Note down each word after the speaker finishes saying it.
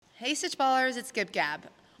Hey, Stitch Ballers, it's Gib Gab.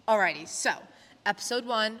 Alrighty, so episode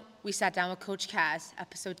 1, we sat down with Coach Kaz.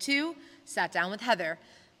 Episode 2, sat down with Heather.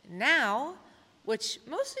 Now, which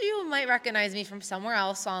most of you might recognize me from somewhere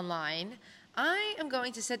else online, I am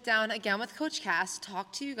going to sit down again with Coach Kaz,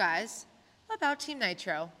 talk to you guys about Team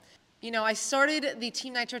Nitro. You know, I started the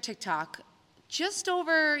Team Nitro TikTok just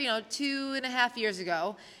over, 2.5 years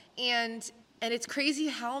ago, and it's crazy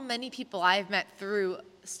how many people I've met through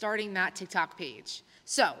starting that TikTok page.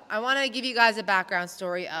 So I want to give you guys a background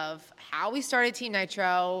story of how we started Team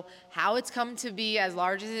Nitro, how it's come to be as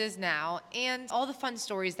large as it is now, and all the fun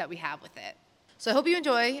stories that we have with it. So I hope you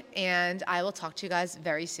enjoy, and I will talk to you guys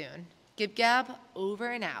very soon. Gib Gab, over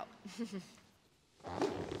and out.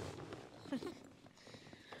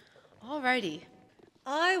 Alrighty.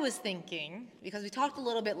 I was thinking, because we talked a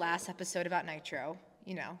little bit last episode about Nitro,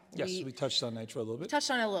 Yes, we touched on Nitro a little bit.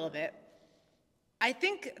 Touched on it a little bit. I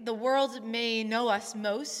think the world may know us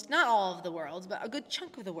most, not all of the world, but a good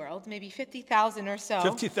chunk of the world, maybe 50,000 or so.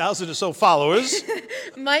 50,000 or so followers.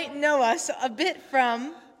 Might know us a bit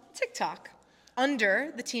from TikTok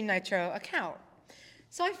under the Team Nitro account.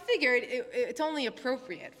 So I figured it's only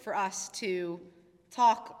appropriate for us to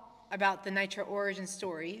talk about the Nitro origin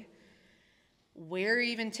story, where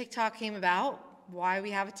even TikTok came about, why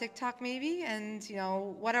we have a TikTok maybe, and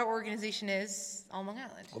what our organization is on Long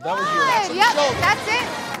Island. Well, that was your Yep, that's it.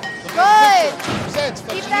 Good.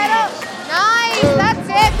 Keep that up. Nice. That's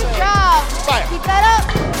it. Good job. Fire. Keep that up.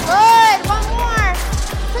 Good. One more.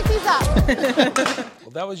 Pick these up.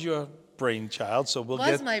 Well, that was your brainchild, so we'll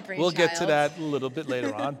get to brainchild. that a little bit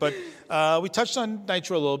later on. But we touched on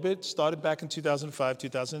Nitro a little bit. Started back in 2005,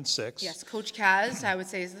 2006. Yes, Coach Kaz, I would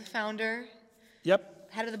say, is the founder. Yep.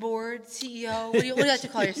 Head of the board, CEO. What do you like to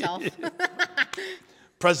call yourself?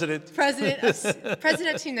 President. President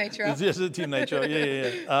of Team Nitro. Yes, Team Nitro.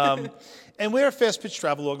 Yeah. And we're a fast pitch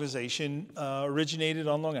travel organization, originated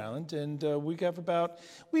on Long Island, and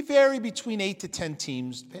we vary between 8 to 10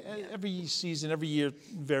 teams. Every season, every year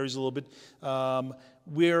varies a little bit.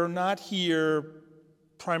 We're not here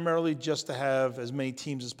primarily just to have as many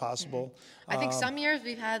teams as possible. I think some years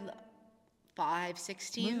we've had 5, 6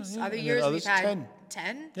 teams. Yeah. Other And years then we've others had 10.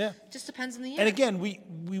 10. Yeah. Just depends on the year. And again,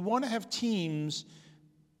 we want to have teams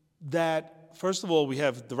that, first of all, we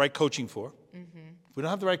have the right coaching for. Mm-hmm. If we don't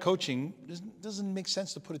have the right coaching, it doesn't make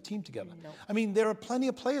sense to put a team together. Nope. I mean, there are plenty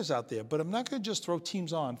of players out there, but I'm not going to just throw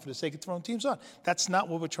teams on for the sake of throwing teams on. That's not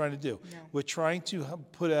what we're trying to do. No. We're trying to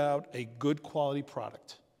put out a good quality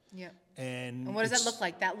product. Yep. And what does that look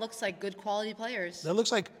like? That looks like good quality players. That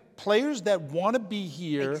looks like players that want to be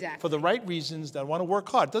here for the right reasons, that want to work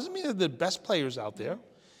hard. Doesn't mean they're the best players out there,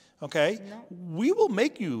 okay? No. We will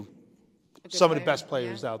make you some of the best player,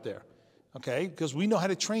 players out there, okay? Because we know how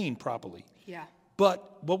to train properly. Yeah.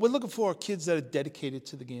 But what we're looking for are kids that are dedicated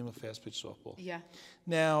to the game of fast pitch softball. Yeah.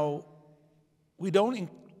 Now, we don't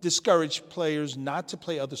discourage players not to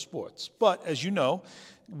play other sports. But as you know,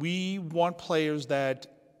 we want players that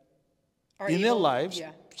in their lives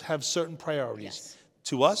have certain priorities. Yes.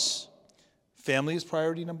 To us, family is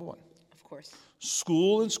priority number 1. Of course.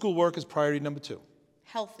 School and schoolwork is priority number 2.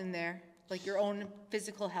 Health in there, like your own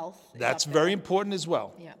physical health. That's very important as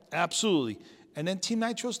well. Yeah. Absolutely. And then Team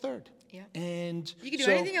Nitro's 3rd. Yeah. And You can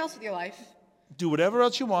do anything else with your life. do whatever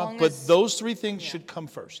else you want, but those 3 things should come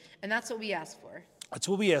first. And that's what we ask for. That's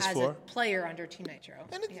what we ask as for. a player under Team Nitro.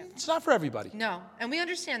 And it's not for everybody. No, and we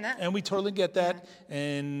understand that. And we totally get that. Yeah.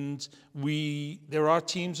 And there are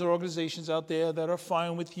teams or organizations out there that are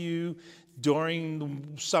fine with you during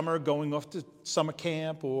the summer going off to summer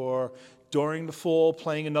camp, or during the fall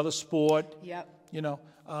playing another sport. Yep.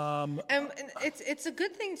 And it's a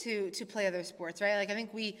good thing to play other sports, right? Like I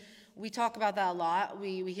think we talk about that a lot.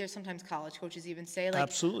 We hear sometimes college coaches even say, like,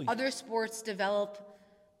 absolutely, other sports develop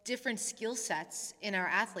different skill sets in our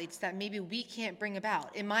athletes that maybe we can't bring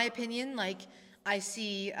about. In my opinion, like I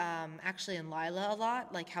see actually in Lila a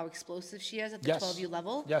lot, like how explosive she is at the 12U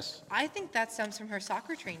level. Yes. I think that stems from her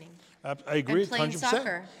soccer training. I agree, and playing 100%.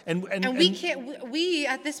 Soccer. And we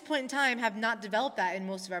at this point in time have not developed that in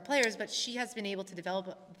most of our players, but she has been able to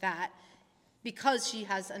develop that because she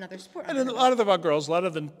has another sport. And a lot of our girls, a lot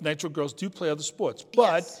of the Nitro girls do play other sports,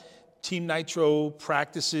 but Team Nitro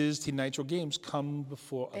practices, Team Nitro games come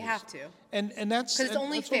before others. They have to. And that's because it's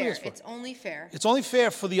only fair. It's only fair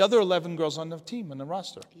for the other 11 girls on the team, on the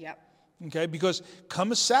roster. Yep. Okay, because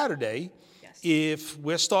come a Saturday, if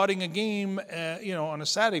we're starting a game, on a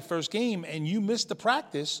Saturday, first game, and you missed the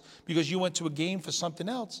practice because you went to a game for something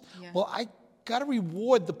else, well, I got to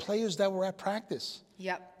reward the players that were at practice.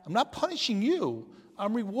 Yep. I'm not punishing you.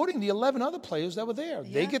 I'm rewarding the 11 other players that were there.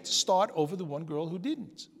 They get to start over the one girl who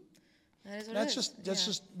didn't. That is what That's it is.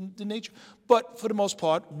 just the nature. But for the most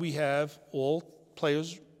part, we have all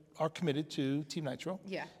players are committed to Team Nitro.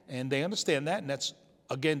 Yeah. And they understand that, and that's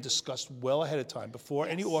again discussed well ahead of time before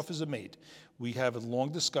any offers are made. We have a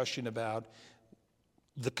long discussion about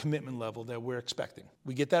the commitment level that we're expecting.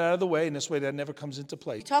 We get that out of the way, and this way that never comes into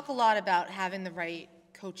play. You talk a lot about having the right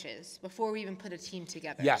coaches before we even put a team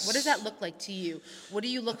together. Yes. What does that look like to you? What do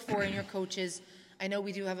you look for in your coaches? I know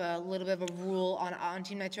we do have a little bit of a rule on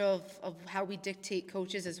Team Nitro of how we dictate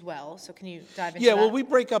coaches as well. So can you dive into that? Yeah, well, we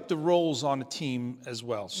break up the roles on a team as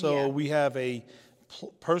well. So we have a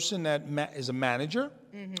person that is a manager,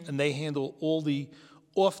 and they handle all the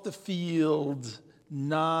off-the-field,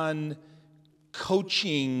 non-coaching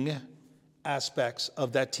aspects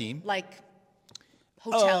of that team. Like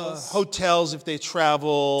hotels, Hotels if they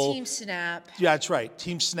travel. Team Snap. Yeah, that's right.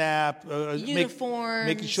 Team Snap. Uniforms.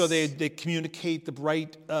 Making sure they communicate the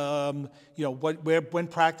right, when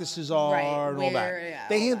practices are and all that.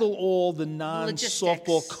 They handle all the non-softball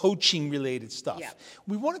logistics. coaching related stuff. Yeah.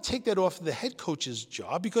 We want to take that off of the head coach's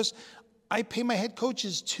job because I pay my head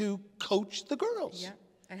coaches to coach the girls. Yeah.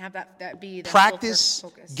 And have that be the Practice,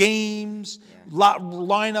 focus. games,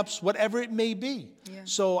 lineups, whatever it may be. Yeah.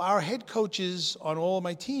 So our head coaches on all of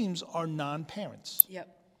my teams are non-parents. Yep.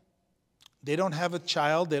 They don't have a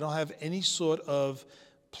child. They don't have any sort of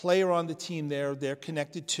player on the team they're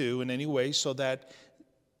connected to in any way, so that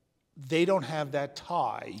they don't have that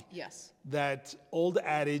tie, Yes. that old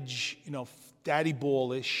adage, daddy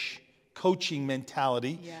ballish coaching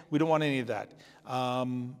mentality. Yeah. We don't want any of that.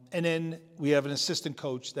 And then we have an assistant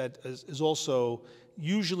coach that is also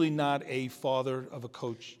usually not a father of a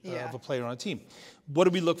coach, of a player on a team. What do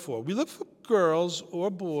we look for? We look for girls or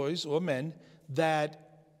boys or men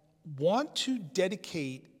that want to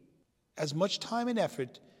dedicate as much time and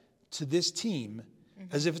effort to this team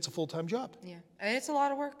as if it's a full-time job. Yeah. And it's a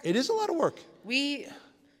lot of work. It is a lot of work.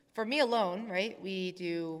 For me alone, right, we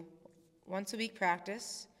do once a week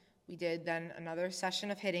practice. We did then another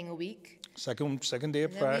session of hitting a week. Second day of And then we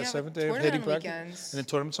have practice, a 7th day of tournament hitting on practice, weekends. and then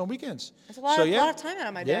tournaments on weekends. That's a lot of time out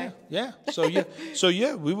of my day. Yeah.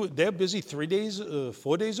 They're busy 4 days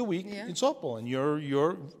a week in softball, and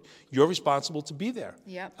you're responsible to be there.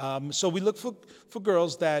 Yep. So we look for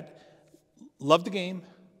girls that love the game,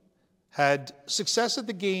 had success at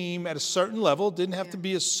the game at a certain level. Didn't have to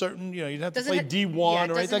be a certain, you didn't have to play D1 or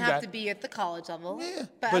anything like that. Doesn't have to be at the college level. Yeah,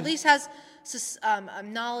 but at least has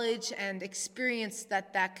knowledge and experience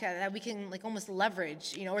that we can almost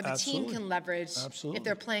leverage, or the team can leverage if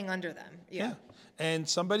they're playing under them. Yeah. And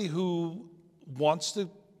somebody who wants to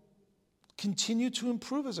continue to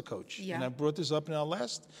improve as a coach. Yeah. And I brought this up in our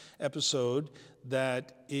last episode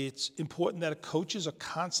that it's important that coaches are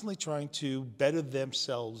constantly trying to better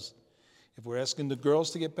themselves. If we're asking the girls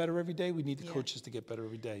to get better every day, we need the coaches to get better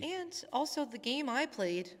every day. And also the game I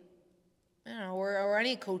played, or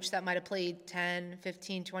any coach that might have played 10,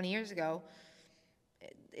 15, 20 years ago,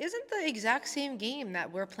 isn't the exact same game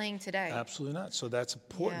that we're playing today. Absolutely not. So that's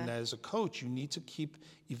important. As a coach, you need to keep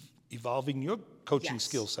evolving your coaching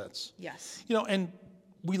skill sets. Yes. And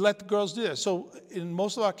we let the girls do that. So in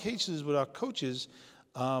most of our cases with our coaches,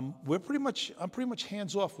 I'm pretty much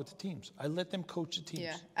hands off with the teams. I let them coach the teams.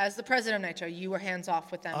 Yeah. As the president of Nitro, you were hands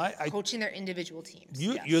off with them, coaching their individual teams.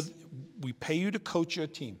 We pay you to coach your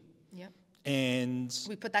team. Yep. And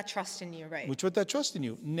we put that trust in you, right? We put that trust in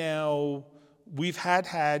you. Now, we've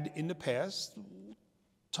had in the past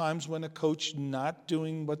times when a coach not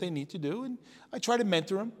doing what they need to do, and I try to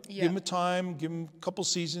mentor them, give them a time, give them a couple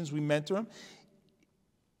seasons, we mentor them.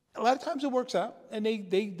 A lot of times it works out, and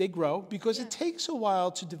they grow, because it takes a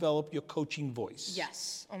while to develop your coaching voice.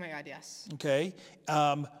 Yes. Oh, my God, yes. Okay?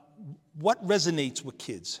 What resonates with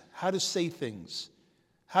kids? How to say things?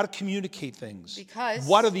 How to communicate things? Because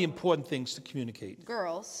what are the important things to communicate?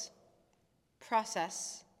 Girls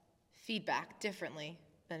process feedback differently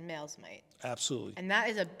than males might. Absolutely. And that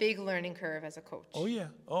is a big learning curve as a coach. Oh, yeah.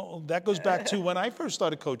 Oh, that goes back to when I first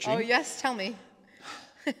started coaching. Oh, yes. Tell me.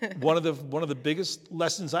 One of the biggest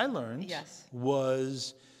lessons I learned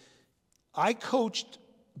was I coached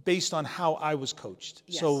based on how I was coached.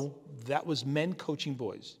 Yes. So that was men coaching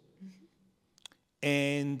boys.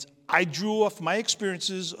 And I drew off my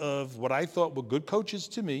experiences of what I thought were good coaches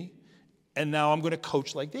to me, and now I'm going to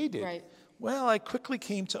coach like they did. Right. Well, I quickly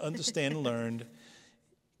came to understand and learned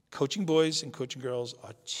coaching boys and coaching girls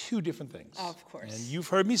are two different things. Of course. And you've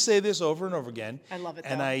heard me say this over and over again. I love it,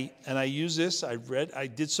 and though. I use this. I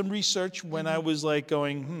did some research when I was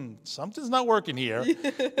going, something's not working here.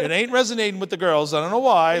 It ain't resonating with the girls. I don't know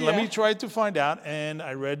why. Let me try to find out. And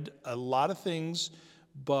I read a lot of things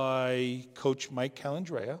by Coach Mike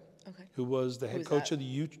Calandrea. Okay. who was the head Who's coach that? of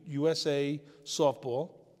the USA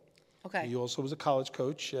softball. Okay. He also was a college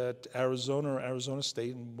coach at Arizona or Arizona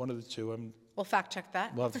State, and one of the two. We'll fact check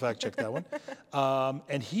that. We'll have to fact check that one.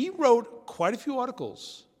 And he wrote quite a few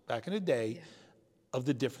articles back in the day of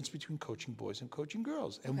the difference between coaching boys and coaching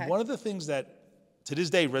girls. And Okay. one of the things that to this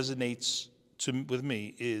day resonates with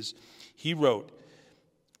me is he wrote,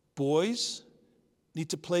 boys need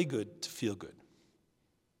to play good to feel good.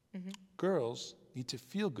 Girls need to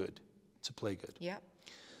feel good to play good. Yeah.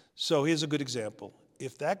 So here's a good example.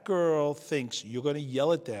 If that girl thinks you're going to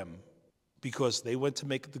yell at them because they went to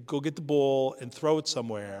go get the ball and throw it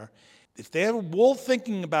somewhere, if they're all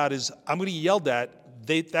thinking about is, I'm going to get yelled at,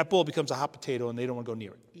 that ball becomes a hot potato and they don't want to go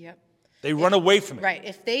near it. Yep. They run away from it. Right.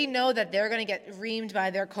 If they know that they're going to get reamed by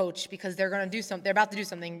their coach because they're going to do something, they're about to do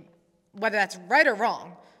something, whether that's right or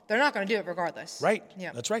wrong, they're not going to do it regardless. Right.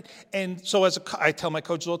 Yeah. That's right. And so I tell my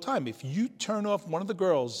coaches all the time, if you turn off one of the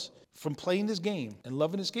girls from playing this game and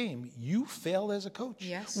loving this game, you failed as a coach.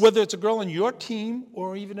 Yes. Whether it's a girl on your team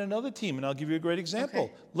or even another team. And I'll give you a great example.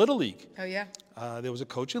 Okay. Little League. Oh, yeah. There was a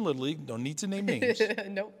coach in Little League, don't need to name names,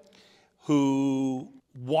 Nope. who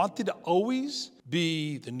wanted to always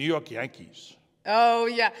be the New York Yankees. Oh,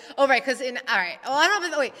 yeah. Oh, right. Because all right. Oh, I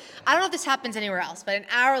don't know if this happens anywhere else, but in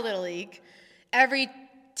our Little League, every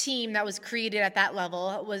team that was created at that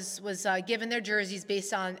level was given their jerseys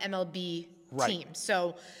based on MLB teams.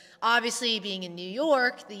 So obviously, being in New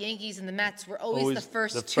York, the Yankees and the Mets were always the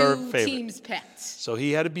first two teams picked. So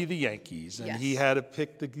he had to be the Yankees, and Yes. he had to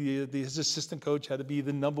pick his assistant coach had to be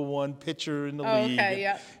the number one pitcher in the league. Okay,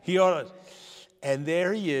 yeah. He ought to, and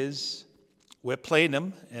there he is. We're playing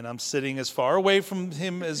him, and I'm sitting as far away from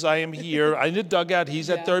him as I am here. I'm in the dugout. He's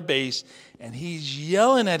at third base, and he's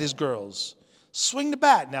yelling at his girls. Swing the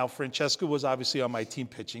bat. Now, Francesca was obviously on my team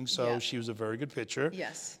pitching, so she was a very good pitcher.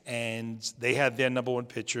 Yes. And they had their number one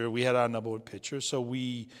pitcher. We had our number one pitcher, so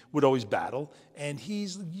we would always battle. And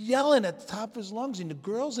he's yelling at the top of his lungs, and the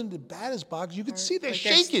girls in the batter's box, you could see they're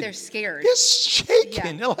shaking. They're scared. They're shaking.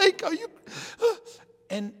 Yeah. They're like, are you?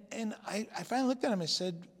 And I finally looked at him and I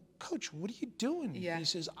said, Coach, what are you doing? Yeah. He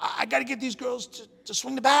says, I got to get these girls to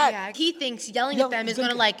swing the bat. Yeah, he thinks yelling at them is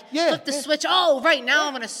going to Yeah, flip the switch. Oh, right, now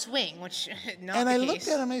I'm going to swing, which not And the I case. looked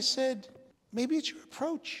at him and I said, maybe it's your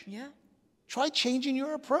approach. Yeah. Try changing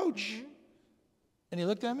your approach. And he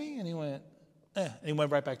looked at me and he went, and he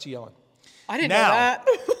went right back to yelling. I didn't know that.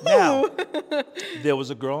 Now, there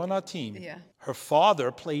was a girl on our team. Yeah. Her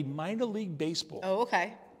father played minor league baseball. Oh,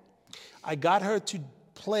 okay. I got her to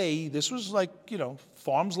play, this was like,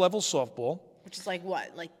 farms level softball. Which is like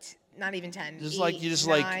what? Like not even 10. This is like 8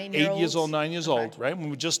 years old, 9 years old, right? When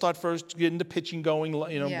we just start first getting the pitching going,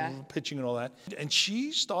 pitching and all that. And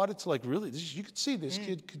she started to really, you could see this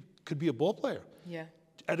kid could be a ball player. Yeah.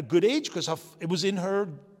 At a good age because it was in her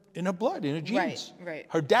blood, in her genes. Right.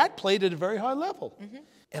 Her dad played at a very high level.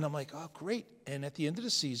 And I'm like, oh, great. And at the end of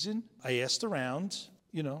the season, I asked around,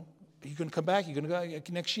 are you going to come back? You're going to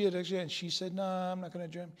go next year? And she said, no, I'm not going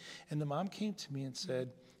to join. And the mom came to me and said,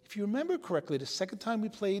 if you remember correctly, the second time we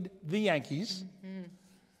played the Yankees,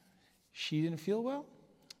 she didn't feel well.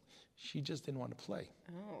 She just didn't want to play.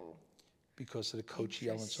 Oh. Because of the coach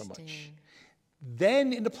yelling so much.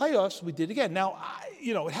 Then in the playoffs, we did again. Now,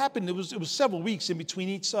 it happened. It was several weeks in between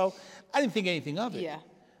each, so I didn't think anything of it. Yeah.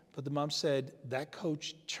 But the mom said that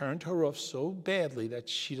coach turned her off so badly that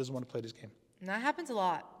she doesn't want to play this game. And that happens a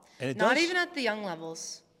lot. And it Not does. even at the young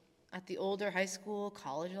levels. At the older high school,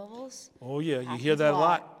 college levels. Oh, yeah. You hear that a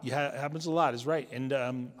lot. It happens a lot, is right.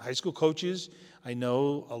 And high school coaches, I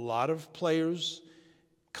know a lot of players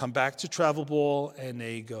come back to travel ball and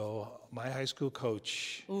they go, my high school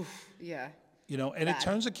coach. Oof, yeah. And it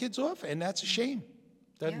turns the kids off, and that's a shame.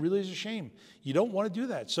 That Yeah. really is a shame. You don't want to do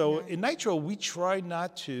that. So in Nitro, we try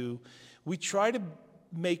to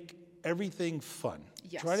make everything fun.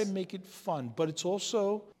 Yes. Try to make it fun. But it's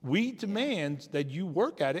also, we demand that you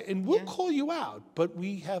work at it, and we'll call you out. But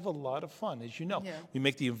we have a lot of fun, as you know. Yeah. We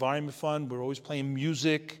make the environment fun. We're always playing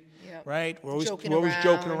music. Yep. Right? We're always Joking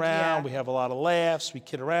joking around, around. yeah. We have a lot of laughs. We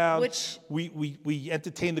kid around. Which- we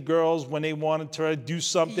entertain the girls when they want to try to do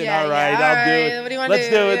something. Yeah, All right, yeah, I'll all do right, it. what do you wanna Let's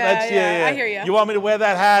do? do it. Yeah, I hear ya. You want me to wear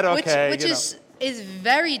that hat? Okay. Which is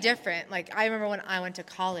very different. Like, I remember when I went to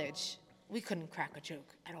college, we couldn't crack a joke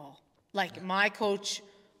at all. Like, my coach,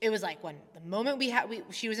 it was like when the moment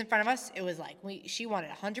she was in front of us, it was like she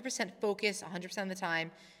wanted 100% focus 100% of the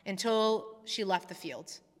time until she left the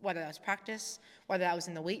field, whether that was practice, whether that was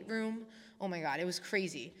in the weight room. Oh my God, it was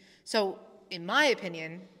crazy. So, in my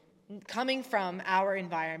opinion, coming from our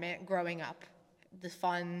environment growing up, the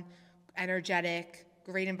fun, energetic,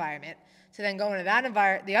 great environment. To then go into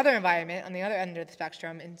that the other environment on the other end of the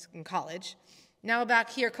spectrum in college. Now back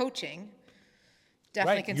here coaching,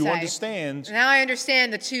 definitely Right. can You say. understand. Now I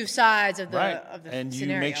understand the two sides of the Right. of the And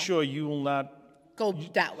scenario. you make sure you will not. Go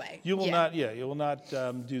that way. You will not. Yeah. You will not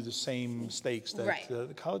do the same mistakes that Right.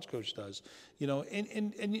 the college coach does. You know,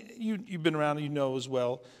 and you've been around. You know as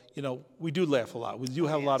well. You know, we do laugh a lot. We do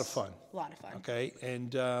have a lot of Yes. fun. A lot of fun. Okay,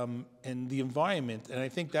 and the environment, and I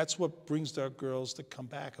think that's what brings our girls to come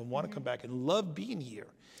back and want to come back and love being here.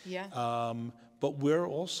 Yeah. But we'll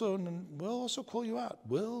also call you out.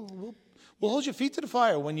 We'll hold your feet to the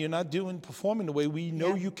fire when you're not performing the way we know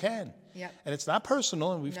Yeah. you can. Yeah. And it's not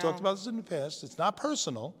personal, and we've No. talked about this in the past. It's not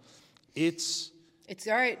personal. It's It's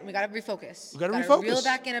all right. We got to refocus. We gotta Reel refocus. it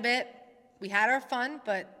back in a bit. We had our fun,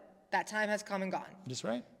 but that time has come and gone. that's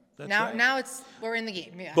right. That's Now, right. now we're in the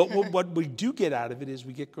game. Yeah. But what we do get out of it is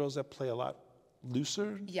we get girls that play a lot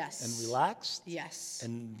looser Yes. and relaxed Yes.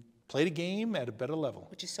 and play the game at a better level.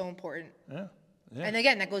 Which is so important. Yeah. Yeah. And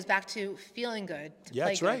again, that goes back to feeling good to Yeah,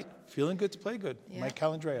 play that's good. right. Feeling good to play good. Yeah. Mike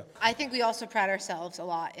Calandrea. I think we also pride ourselves a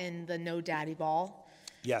lot in the no daddy ball.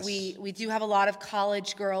 Yes. We do have a lot of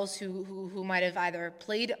college girls who might have either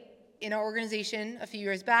played in our organization a few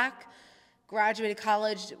years back, graduated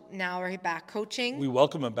college, now are back coaching. We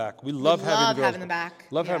welcome them back. We love love girls. having them back.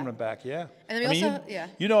 Love Yeah. having them back. Yeah. And then we also- yeah.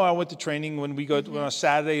 You know, I went to training when we go on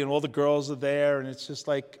Saturday, and all the girls are there, and it's just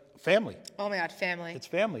like family. Oh my God, family. It's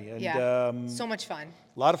family, and Yeah. So much fun.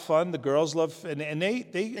 a lot of fun. The girls love, and they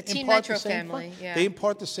The Team impart Nitro the same family, fun. yeah. They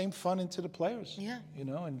impart the same fun into the players. Yeah. You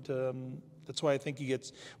know, and that's why I think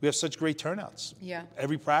we have such great turnouts. Yeah.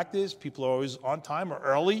 Every practice, people are always on time or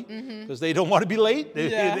early because they don't want to be late.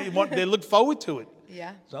 Yeah. They look forward to it.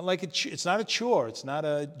 Yeah. It's not like it's not a chore. It's not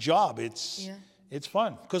a job. It's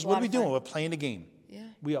fun. Because what lot are we of doing? fun. We're playing a game. Yeah.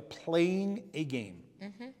 We are playing a game.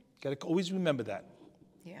 Got to always remember that.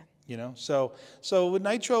 Yeah. You know. So with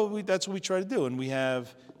Nitro, that's what we try to do, and we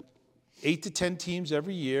have 8 to 10 teams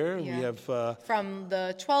every year. Yeah. We have From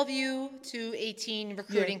the 12U to 18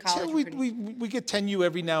 recruiting college. we get 10U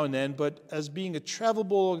every now and then, but as being a travel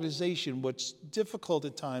ball organization, what's difficult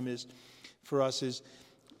at times for us is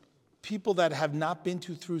people that have not been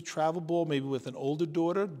through travel ball, maybe with an older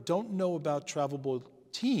daughter, don't know about travel ball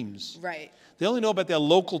teams. Right. They only know about their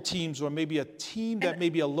local teams, or maybe a team that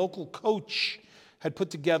maybe a local coach had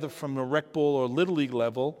put together from a rec ball or little league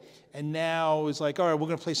level, and now is like, all right, we're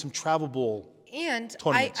going to play some travel ball. And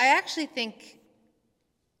Tournaments. I actually think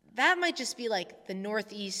that might just be like the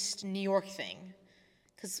Northeast New York thing.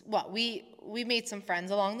 Because we made some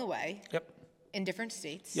friends along the way Yep. in different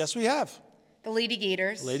states. Yes, we have. The Lady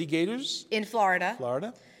Gators Lady Gators, in Florida.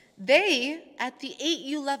 Florida. They, at the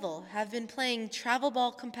 8U level, have been playing travel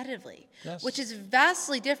ball competitively, Yes. which is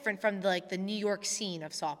vastly different from the New York scene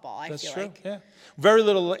of softball, I That's feel true. like. Yeah. Very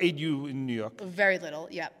little 8U in New York. Very little,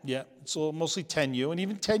 yep. Yeah. It's all mostly 10U, and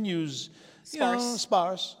even 10U's Sparse.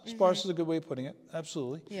 sparse. Sparse is a good way of putting it.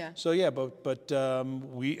 Absolutely. Yeah. So yeah, but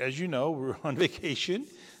we, as you know, we were on vacation.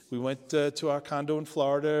 We went to our condo in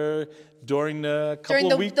Florida during the couple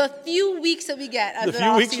During of weeks. the few weeks that we get of The the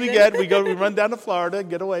few weeks we off-season. get, we run down to Florida and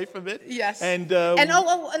get away from it. Yes. And and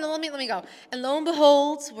let me go. And lo and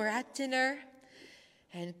behold, we're at dinner,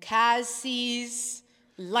 and Kaz sees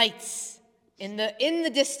lights in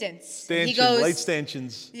the distance. And he stanchions, goes, light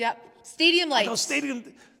stanchions. "Yep, stadium lights." No stadium.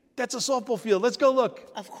 That's a softball field. Let's go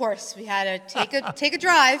look. Of course, we had to take a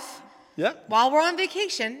drive Yeah. while we're on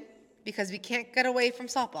vacation because we can't get away from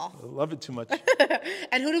softball. I love it too much.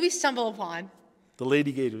 And who do we stumble upon? The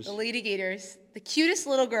Lady Gators. The Lady Gators, the cutest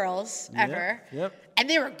little girls ever. Yep. And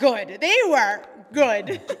they were good. They were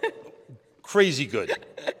good. Crazy good.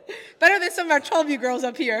 Better than some of our 12U girls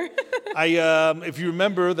up here. If you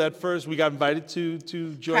remember that first, we got invited to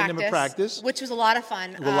join them in practice. Which was a lot of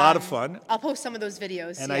fun. A lot of fun. I'll post some of those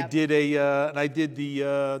videos. And yep. I did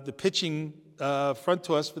the pitching front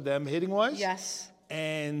toss for them hitting wise. Yes.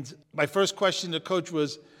 And my first question to the coach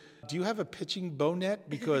was, "Do you have a pitching bow net?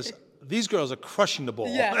 Because these girls are crushing the ball."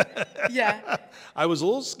 Yeah. Yeah. I was a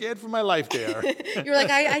little scared for my life there. You're like,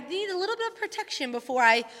 I need a little bit of protection before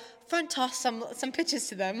I front toss some pitches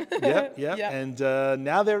to them. Yep. Yep. And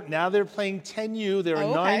now they're playing 10U. They're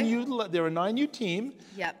Oh, a okay. 9U. They're a 9U team.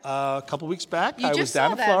 Yep. A couple weeks back, You I just was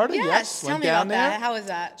down saw in them. Florida. Yes. Tell went me down about there. that. How was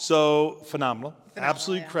that? So phenomenal.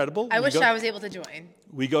 Absolutely Yeah. incredible. I We wish go- I was able to join.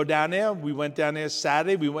 We go down there. We went down there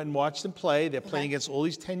Saturday. We went and watched them play. They're playing Okay. against all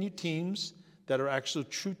these 10U teams that are actually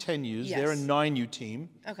true 10Us. Yes. They're a 9U team.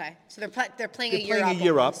 Okay. So they're playing They're a year playing up. a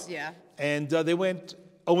year almost. up. Yeah. And they went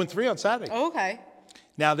 0-3 on Saturday. Oh, okay.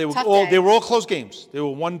 Now they were Tough all day. close games. They were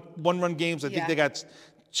one run games. I think Yeah. they got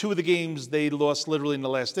 2 of the games they lost literally in the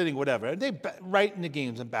last inning, whatever. And they right in the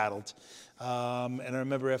games and battled. And I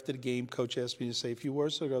remember after the game, Coach asked me to say a few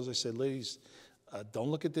words to the girls. I said, ladies, don't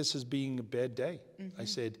look at this as being a bad day. I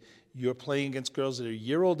said, you're playing against girls that are a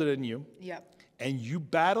year older than you. Yep. And you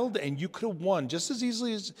battled, and you could have won just as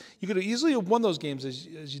easily as you could have easily have won those games as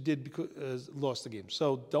you did because lost the game.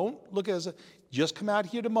 So don't look at it as just come out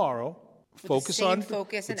here tomorrow, focus same on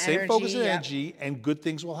focus and the same focus and energy, energy, and good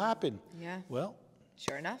things will happen. Yeah. Well,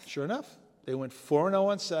 Sure enough. They went 4-0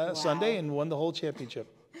 on Sunday and won the whole championship.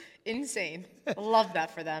 Insane. Love that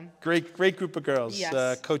for them. Great group of girls.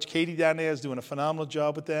 Yes. Coach Katie down there is doing a phenomenal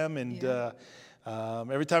job with them, and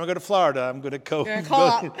every time I go to Florida, I'm going to call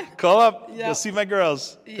up. call up. Yep. Go see my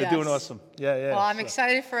girls. They're Yes. doing awesome. Yeah. Well, I'm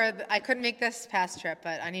excited for. I couldn't make this past trip,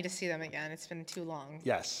 but I need to see them again. It's been too long.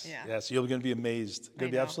 Yes. Yeah. Yes. You're going to be amazed. Going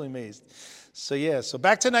to be know. absolutely amazed. So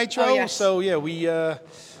back to Nitro. Oh, yes. So we.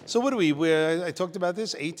 So what do we? I talked about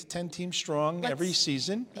this. 8 to 10 teams strong every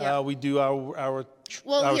season. Yeah. We do our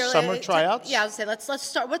Here, summer tryouts. Yeah, I would say let's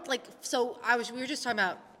start with we were just talking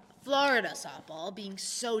about Florida softball being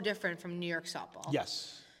so different from New York softball.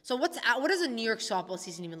 Yes. So what does a New York softball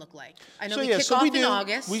season even look like? I know So we yeah, kick so off we in do.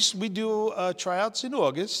 August. We do tryouts in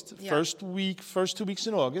August. Yeah. First 2 weeks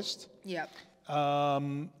in August. Yep.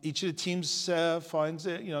 Each of the teams finds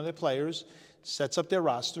their players, sets up their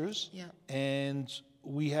rosters, Yeah. and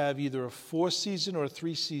we have either a 4-season or a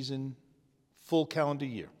 3-season full calendar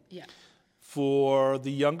year. Yeah. For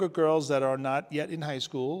the younger girls that are not yet in high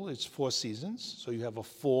school, it's 4 seasons. So you have a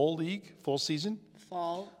fall league, full season,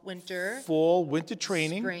 Fall, winter, fall, winter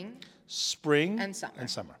training, spring, and and summer.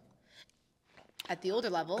 summer. At the older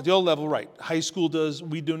level. At the old level, right. High school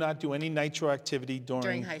we do not do any Nitro activity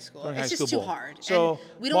during high school. during It's high just school too ball. hard. So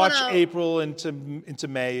And we don't March, wanna- April into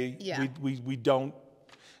May, Yeah. we don't.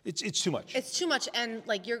 It's too much. It's too much, and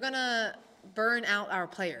you're gonna burn out our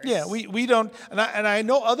players. Yeah, we don't, and I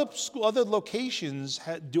know other locations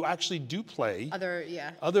do play.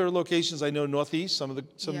 Other locations, I know Northeast. Some of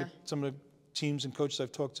the teams and coaches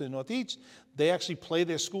I've talked to in Northeast, they actually play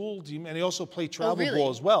their school team, and they also play travel really? ball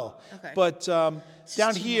as well. Okay. But down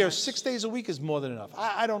too here, much. 6 days a week is more than enough.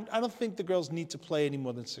 I don't think the girls need to play any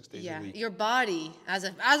more than 6 days Yeah, a week. your body as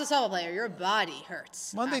a softball player, your body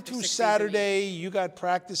hurts. Monday after through 6 days a week. Saturday, you got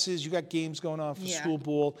practices, you got games going on for Yeah. school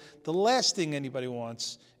ball. The last thing anybody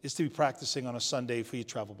wants is to be practicing on a Sunday for your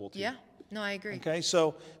travel ball team. Yeah, no, I agree. Okay,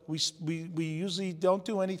 so we usually don't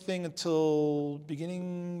do anything until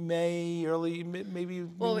beginning May, maybe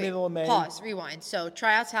middle of May. Pause, rewind. So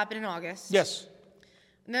tryouts happen in August. Yes.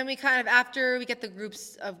 And then we after we get the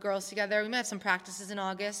groups of girls together, we might have some practices in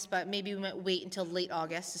August, but maybe we might wait until late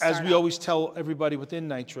August to start As we out. always tell everybody within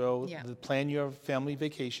Nitro, Yeah. plan your family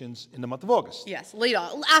vacations in the month of August. Yes,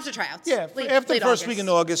 after tryouts. Yeah, Late- after late the first August. week in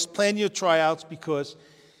August, plan your tryouts because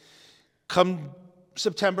come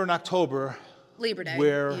September and October, Labor Day.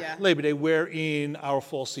 Labor Day, we're in our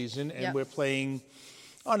fall season, and Yep. we're playing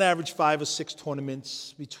on average 5 or 6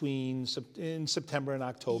 tournaments in September and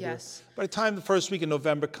October. Yes. By the time the first week in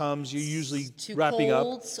November comes, you're usually Too wrapping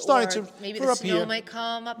cold, up. Starting or to maybe for the up snow here. might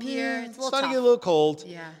come up here. It's a little starting to tough. get a little cold.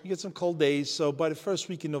 Yeah. You get some cold days, so by the first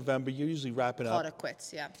week in November, you're usually wrapping Call up. it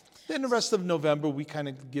quits. Yeah. Then the rest of November, we kind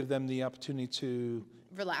of give them the opportunity to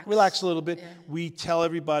Relax a little bit. Yeah. We tell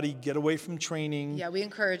everybody, get away from training. Yeah, we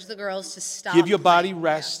encourage the girls to stop. Give your body playing.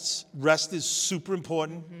 rests. Rest is super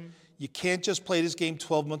important. You can't just play this game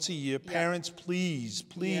 12 months a year. Parents, please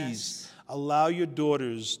Yes. allow your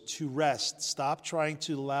daughters to rest. Stop trying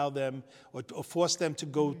to allow them or force them to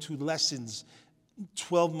go to lessons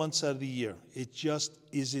 12 months out of the year. It just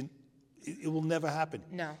isn't. It will never happen.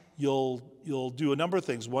 No. You'll do a number of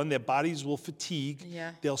things. One, their bodies will fatigue.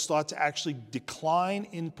 Yeah. They'll start to actually decline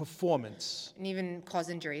in performance, And even cause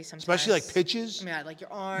injuries sometimes. especially like pitches. I mean, like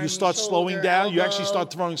your arm. You start your slowing shoulder, down. You actually elbow.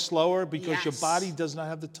 start throwing slower because your Yes. body does not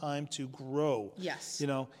have the time to grow. Yes.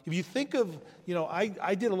 If you think of,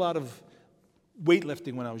 I did a lot of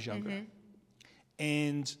weightlifting when I was younger. Mm-hmm.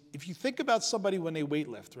 And if you think about somebody when they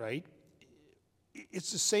weightlift, right?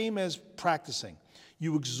 It's the same as practicing.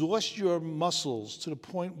 You exhaust your muscles to the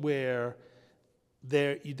point where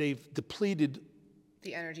they've depleted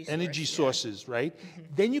The energy sources, right?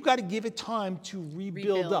 Then you got to give it time to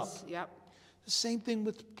rebuild up. Yep. The same thing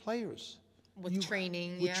with players. With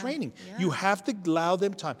training. With yeah. training. Yeah. You have to allow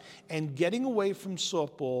them time. And getting away from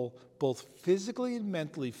softball, both physically and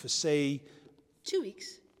mentally, for say 2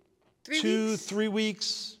 weeks. 3 2, weeks. 3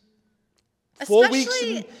 weeks, 4 weeks,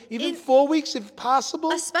 Especially even 4 weeks if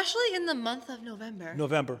possible. Especially in the month of November.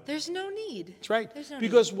 November. There's no need. That's right. There's no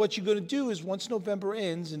Because what you're going to do is once November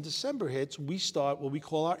ends and December hits, we start what we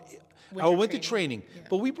call our winter Winter training. training. Yeah.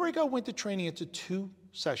 But we break our winter training into 2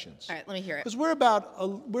 sessions. All right, let me hear it. Because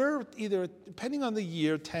we're either, depending on the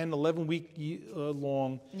year, 10, 11-week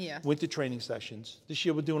long winter training sessions. This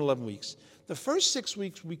year we're doing 11 weeks. The first 6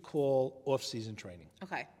 weeks we call off-season training.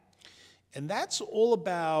 Okay. And that's all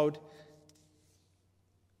about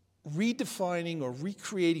redefining or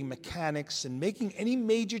recreating mechanics and making any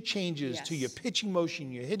major changes to your pitching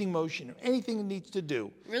motion, your hitting motion, or anything it needs to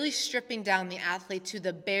do. Really stripping down the athlete to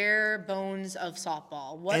the bare bones of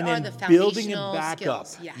softball. What and are then the foundational building it back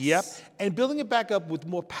skills? up. Yes. Yep. And building it back up with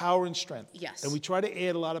more power and strength. Yes. And we try to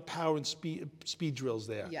add a lot of power and speed drills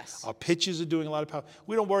there. Yes. Our pitches are doing a lot of power.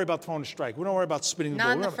 We don't worry about throwing a strike. We don't worry about spinning the ball.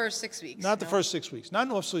 Not in the first 6 weeks. Not the first 6 weeks. Not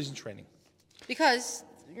in off-season training. Because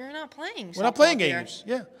you're not playing. We're not playing games.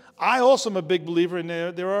 Yeah. I also am a big believer in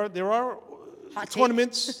there are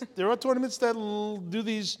tournaments. There are tournaments that do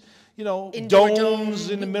these, Indoor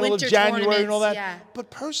domes in the middle of winter January and all that. yeah.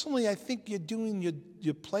 But personally, I think you're doing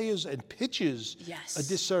your players and pitchers a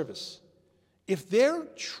disservice. If they're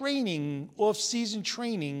training, off-season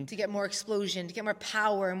training, to get more explosion, to get more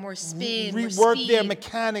power and more spin, rework more speed, their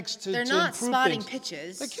mechanics to they're to not improve spotting things.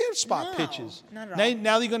 pitches. They can't spot No, pitches. not at all.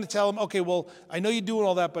 Now you're going to tell them, okay, well, I know you're doing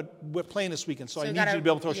all that, but we're playing this weekend, so I need you to be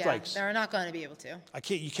able to throw strikes. They're not going to be able to.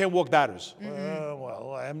 You can't walk batters.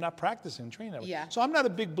 Well, I'm not practicing and training that way. Yeah. So I'm not a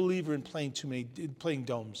big believer in playing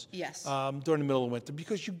domes. Yes. During the middle of winter,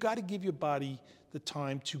 because you've got to give your body the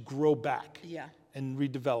time to grow back. Yeah. And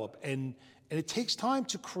redevelop, and it takes time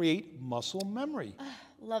to create muscle memory.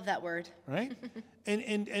 Love that word. Right?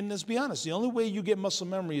 and let's be honest, the only way you get muscle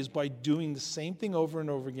memory is by doing the same thing over and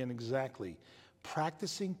over again exactly.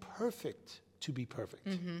 Practicing perfect to be perfect.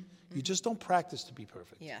 You just don't practice to be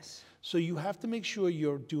perfect. Yes. So you have to make sure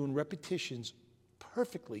you're doing repetitions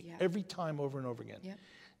perfectly every time over and over again. Yeah.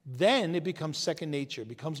 Then it becomes second nature,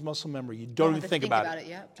 becomes muscle memory. You don't even think about it.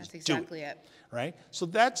 Yeah, that's Just exactly it. Right? So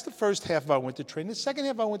that's the first half of our winter training. The second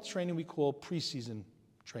half of our winter training we call preseason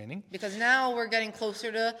training. Because now we're getting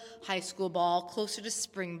closer to high school ball, closer to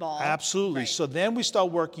spring ball. Absolutely. Right. So then we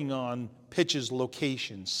start working on pitches,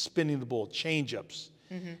 locations, spinning the ball, change-ups,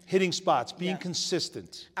 hitting spots, being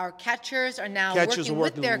consistent. Our catchers are now Catchers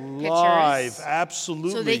working are working with their live, pitchers.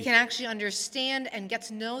 absolutely. So they can actually understand and get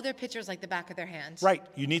to know their pitchers like the back of their hand. Right.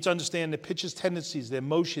 You need to understand the pitcher's tendencies, their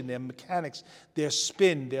motion, their mechanics, their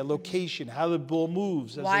spin, their location, how the ball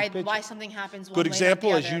moves. As they pitch. Why something happens one Good way, example,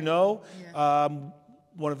 not the as you other. know,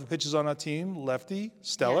 one of the pitchers on our team, lefty,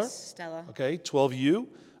 Stella. Yes, Stella. Okay, 12U.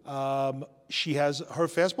 She has her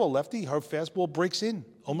fastball, lefty. Her fastball breaks in,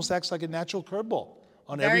 almost acts like a natural curveball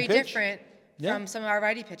on every pitch. Very different from some of our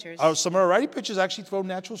righty pitchers. Some of our righty pitchers actually throw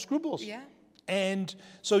natural screwballs. Yeah. And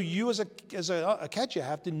so you as a catcher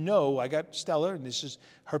have to know, I got Stella, and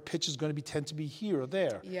her pitch is going to tend to be here or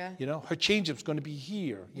there. Yeah. Her changeup's going to be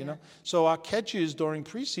here, you know. So our catchers during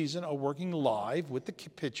preseason are working live with the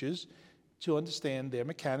pitchers to understand their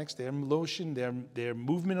mechanics, their motion, their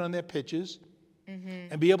movement on their pitches,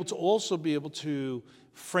 and be able to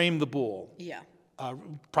frame the ball. Yeah.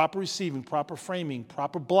 Proper receiving, proper framing,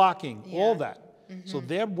 proper blocking, all that. So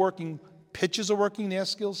they're working, pitchers are working their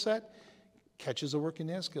skill set, catchers are working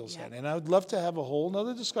their skill set. And I would love to have a whole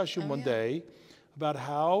nother discussion one day about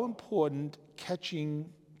how important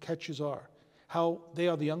catchers are, how they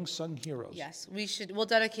are the unsung heroes. Yes, we'll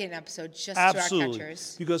dedicate an episode just Absolutely. to our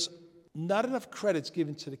catchers. Because not enough credit's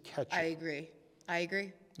given to the catcher. I agree.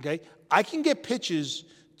 Okay? I can get pitchers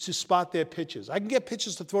to spot their pitches. I can get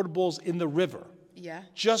pitchers to throw the balls in the river. Yeah.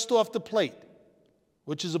 Just off the plate,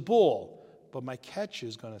 which is a ball. But my catcher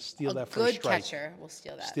is going to steal that for a strike. A good catcher will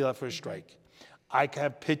steal that. Steal that for a strike. I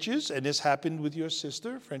have pitches, and this happened with your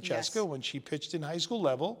sister, Francesca, when she pitched in high school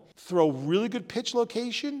level, throw really good pitch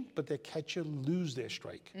location, but their catcher lose their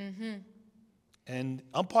strike. And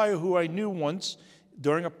umpire who I knew once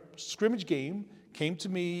during a scrimmage game came to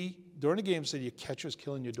me during the game and said, your catcher is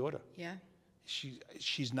killing your daughter. Yeah. She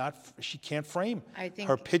can't frame. I think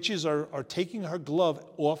her pitches are taking her glove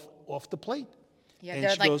off the plate. Yeah, and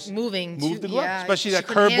they're she like goes, moving. Move the glove, especially she that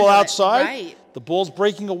couldn't handle curveball it. outside. Right. The ball's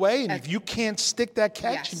breaking away, and if you can't stick that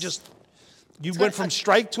catch and you went from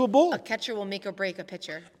strike to a ball. A catcher will make or break a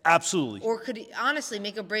pitcher. Absolutely. Or could honestly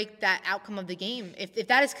make or break that outcome of the game. If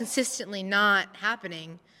that is consistently not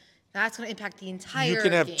happening, that's going to impact the entire game. You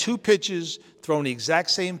can have two pitches throwing the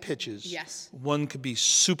exact same pitches. Yes. One could be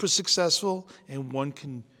super successful, and one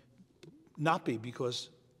can not be because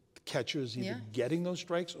the catcher is either getting those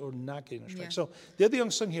strikes or not getting those strikes. So they're the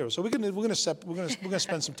unsung heroes. So we're gonna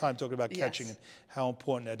spend some time talking about catching and how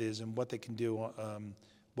important that is and what they can do,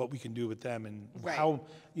 what we can do with them, and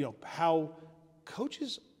how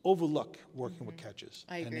coaches overlook working with catches.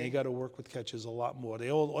 I agree. And they got to work with catches a lot more.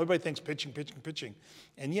 Everybody thinks pitching, pitching, pitching.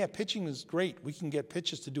 And yeah, pitching is great. We can get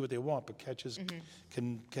pitchers to do what they want, but catches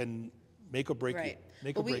can make or break you.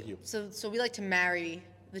 Make or break you. So we like to marry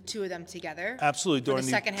the two of them together. Absolutely, during the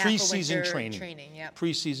the second half of preseason winter training. Yep.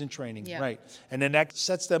 Preseason training, Yep. right. And then that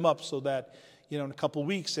sets them up so that, in a couple of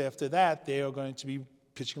weeks after that, they are going to be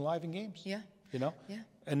pitching live in games. Yeah. Yeah. Yeah.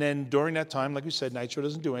 And then during that time, like we said, Nitro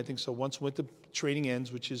doesn't do anything. So once winter training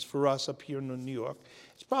ends, which is for us up here in New York,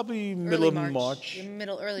 it's probably middle of March. Yeah,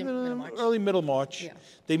 early middle March. Early middle March. Yeah.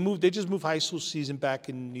 They just moved high school season back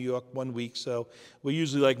in New York 1 week. So we're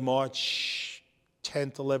usually like March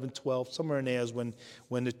 10th, 11th, 12th, somewhere in there is when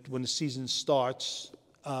the season starts.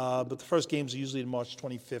 But the first games are usually March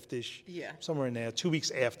 25th-ish. Yeah. Somewhere in there, 2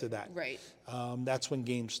 weeks after that. Right. That's when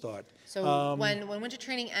games start. So when winter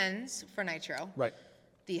training ends for Nitro, Right.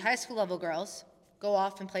 the high school level girls go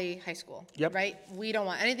off and play high school. Yep. Right? We don't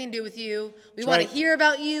want anything to do with you. We That's want right. to hear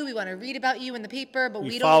about you. We want to read about you in the paper, but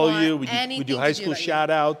we don't follow want you. anything We do to high do school about you. shout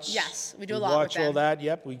outs. Yes, we do a We lot with watch all them. that.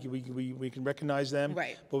 Yep, we can recognize them.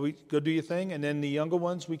 Right. But we go do your thing, and then the younger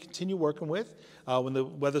ones we continue working with. When the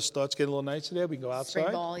weather starts getting a little nicer there, we go outside.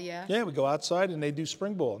 Spring ball, yeah. Yeah, we go outside and they do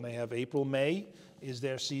spring ball, and they have April, May is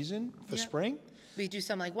their season for Yep. spring. We do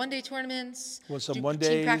some like one-day tournaments. With some do one team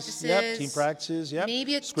days. practices. Yep, team practices. Yep.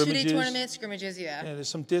 Maybe a Scrimmages. 2-day tournament, scrimmages, yeah. Yeah,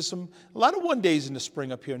 there's a lot of one days in the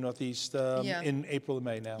spring up here in Northeast Yeah. in April and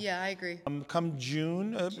May now. Yeah, I agree. Come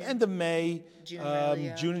June, end of May, June, really,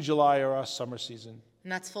 yeah. June and July are our summer season.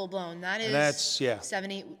 And that's full blown. That is And that's, yeah.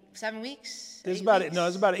 7 weeks? There's 8 about weeks?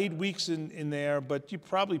 there's about 8 weeks in there, but you're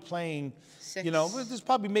probably playing. 6. There's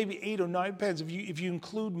probably maybe 8 or 9. Depends if you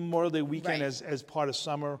include Memorial Day weekend Right. as part of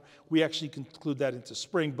summer. We actually can include that into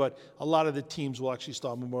spring, but a lot of the teams will actually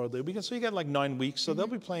start Memorial Day weekend. So you got like 9 weeks. So they'll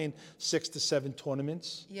be playing 6 to 7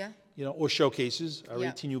 tournaments. Yeah. Or showcases. Our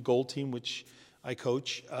Yeah. 18U gold team, which I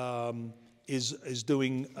coach, is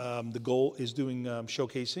doing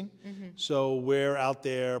showcasing. So we're out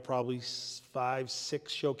there probably 5,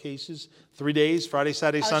 6 showcases, 3 days, Friday,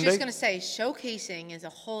 Saturday, I was Sunday. just going to say, showcasing is a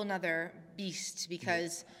whole nother beast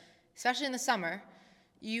because, especially in the summer,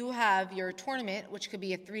 you have your tournament, which could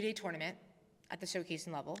be a 3-day tournament at the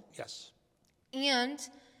showcasing level. Yes. And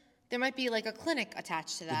there might be like a clinic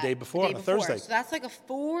attached to that. day before, on a Thursday. So that's like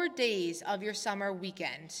 4 days of your summer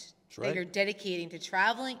weekend that right. you're dedicating to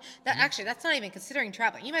traveling. Actually, that's not even considering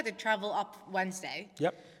traveling. You might have to travel up Wednesday.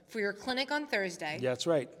 Yep. For your clinic on Thursday. Yeah, that's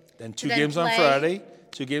right. Then 2 then games on play. Friday,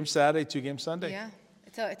 2 games Saturday, 2 games Sunday. Yeah.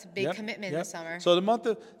 It's a big Yep, commitment in yep. the summer. So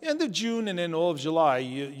the end of June and then all of July,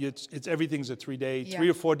 it's everything's a 3-day, Yeah. 3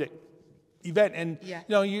 or 4 day event. And Yeah.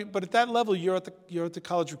 but at that level, you're at the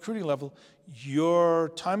college recruiting level. Your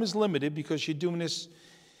time is limited because you're doing this.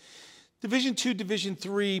 Division II, Division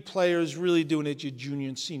III players really doing it your junior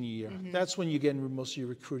and senior year. That's when you're getting most of your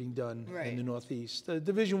recruiting done in Right. the Northeast.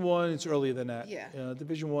 Division I, it's earlier than that. Yeah.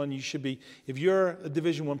 Division I, you should be, if you're a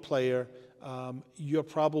Division I player, you're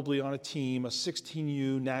probably on a team, a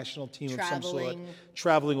 16U national team of some sort,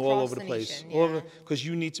 traveling all across over the the place. nation, Because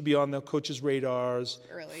you need to be on the coaches' radars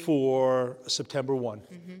Early. for September 1.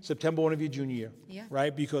 September 1 of your junior year, Yeah.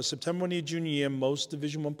 right? Because September 1 of your junior year, most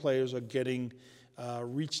Division I players are getting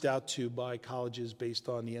reached out to by colleges based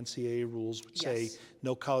on the NCAA rules, which say Yes.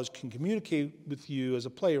 no college can communicate with you as a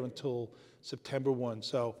player until September 1.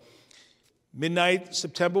 So midnight,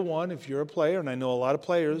 September 1, if you're a player, and I know a lot of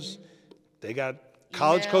players, they got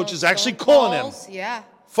college Emails, coaches actually phone calling them. calls, Yeah.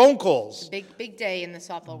 Phone calls. Big day in the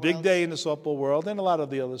softball world. Big day in the softball world and a lot of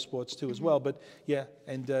the other sports too as well. But yeah,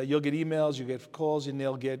 and you'll get emails, you'll get calls, and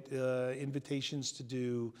they'll get invitations to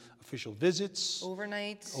do official visits,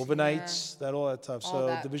 Overnights. that all that stuff. All So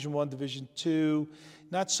that. Division I, Division II,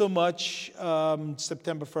 not so much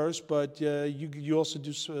September 1st, but you also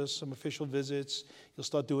do some official visits. You'll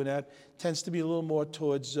start doing that. Tends to be a little more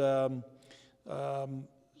towards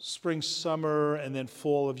spring, summer, and then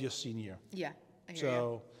fall of your senior year. Yeah. I hear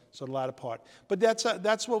you. So the latter part. But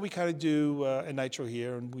that's what we kind of do at Nitro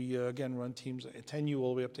here, and we again run teams at 10U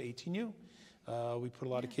all the way up to 18U. We put a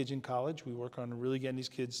lot of kids in college. We work on really getting these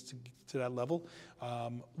kids to that level.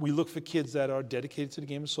 We look for kids that are dedicated to the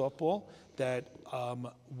game of softball, that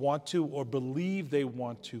want to or believe they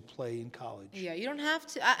want to play in college. Yeah, you don't have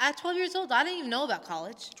to. At 12 years old, I didn't even know about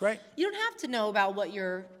college. That's right. You don't have to know about what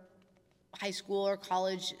your high school or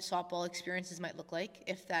college softball experiences might look like,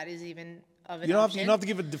 if that is even of an You don't option. have to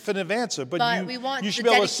give a definitive answer, but we want you should the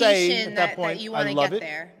be able to say dedication at that that point, you I wanna love get it.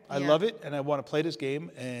 there. I Yeah. love it, and I want to play this game,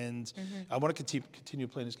 and I want to continue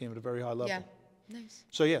playing this game at a very high level. Yeah, nice.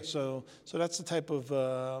 So yeah, so that's the type of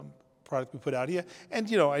product we put out here.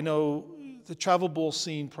 And I know the travel ball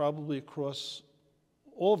scene probably across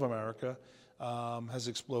all of America, has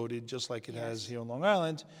exploded just like it has here on Long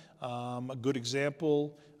Island. A good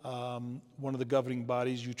example, one of the governing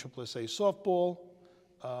bodies, USSSA Softball,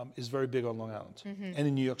 is very big on Long Island and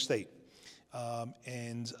in New York State.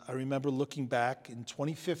 And I remember looking back in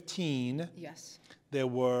 2015, Yes. there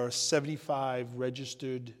were 75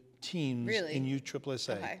 registered teams Really? in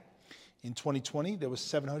USSSA. Okay. In 2020, there was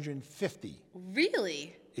 750.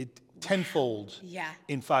 Really? It tenfold Yeah.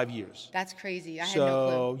 in 5 years. That's crazy. I had no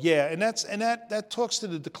clue. So yeah, and that talks to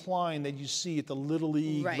the decline that you see at the Little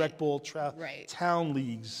League, Right. rec ball, Right. town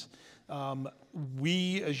leagues.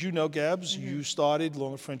 We, as you know, Gabs, you started,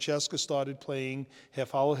 along with Francesca, started playing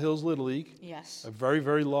Half Hollow Hills Little League. Yes. A very,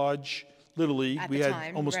 very large Little League. At We the had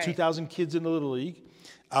time, almost right. 2,000 kids in the Little League.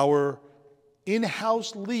 Our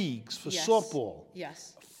in-house leagues for Yes. softball,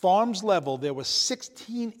 Yes. farms level, there were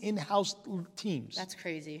 16 in-house teams. That's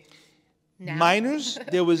crazy. Now? Minors,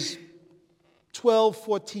 there was 12,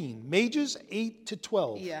 14. Majors, 8 to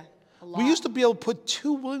 12. Yeah. A lot. We used to be able to put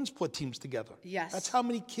 2 Williamsport teams together. Yes. That's how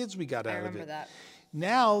many kids we got I out of it. remember that.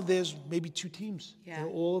 Now there's maybe 2 teams Yeah. in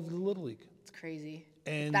all of the Little League. It's crazy.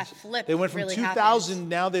 And that flip they went from really 2,000, happens.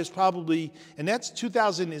 now there's probably, and that's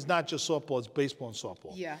 2,000 is not just softball, it's baseball and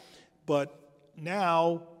softball. Yeah. But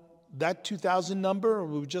now that 2,000 number,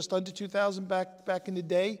 we were just under 2,000 back in the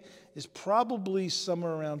day, is probably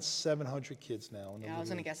somewhere around 700 kids now. In the Yeah, I was Little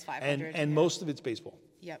gonna League. guess 500, And yeah. most of it's baseball.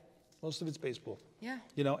 Yep. Most of it's baseball. Yeah.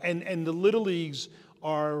 You know, and the Little Leagues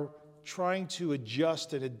are trying to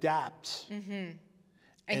adjust and adapt.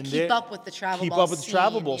 And they're- keep up with the travel keep ball up with the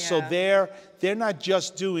travel scene, ball. So yeah. they're not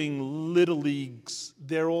just doing Little Leagues,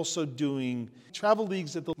 they're also doing travel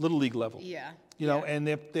leagues at the Little League level. Yeah. You know, Yeah. and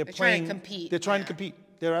they're trying to playing. compete, They're trying to yeah. compete.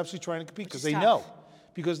 They're absolutely trying to compete because is they tough. know.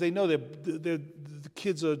 Because they know the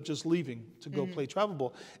kids are just leaving to go Mm-hmm. play travel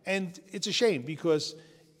ball. And it's a shame because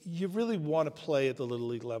you really want to play at the Little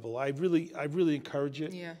League level. I really encourage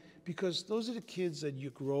it. Yeah. Because those are the kids that you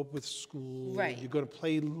grow up with school. Right. You're going to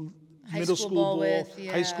play High middle school school ball ball, with,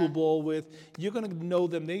 high school yeah. ball with. You're going to know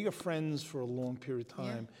them. They're your friends for a long period of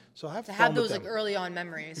time. So have To fun have with those them. like early on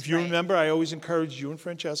memories. If you right? remember, I always encouraged you and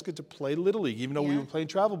Francesca to play Little League, even though we Yeah. were playing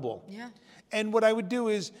travel ball. Yeah. And what I would do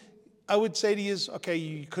is, I would say to you, okay,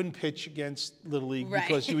 you couldn't pitch against Little League Right.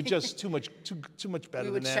 because you were just too much better We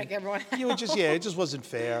would than them. check everyone You would just, it just wasn't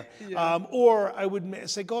fair. Yeah. Or I would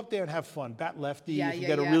say, go up there and have fun, bat lefty. Yeah, if you yeah,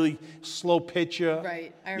 get a yeah. really slow pitcher,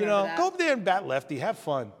 Right. I you remember know, that. go up there and bat lefty, have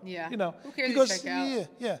fun. Yeah. You know, Who cares if you because strike out?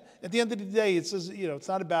 yeah. At the end of the day, it's it's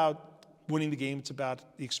not about winning the game. It's about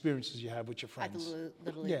the experiences you have with your At the friends.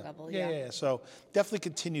 Little League level. Yeah. So definitely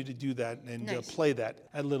continue to do that and Nice. play that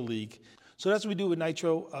at Little League. So that's what we do with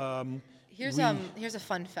Nitro. Here's a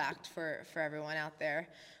fun fact for everyone out there.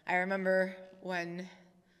 I remember when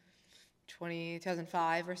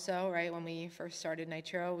 2005 or so, right, when we first started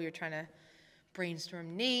Nitro, we were trying to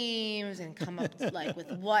brainstorm names and come up like with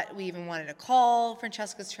what we even wanted to call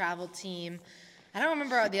Francesca's travel team. I don't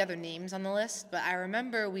remember the other names on the list, but I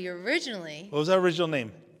remember we originally. What was our original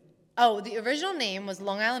name? Oh, the original name was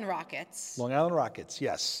Long Island Rockets. Long Island Rockets,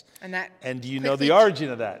 yes. And do you know quickly- the origin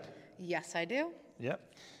of that? Yes, I do. Yep.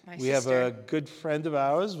 My We have sister. a good friend of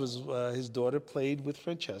ours, his daughter played with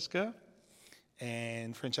Francesca,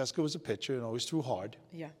 and Francesca was a pitcher and always threw hard.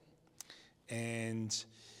 Yeah. And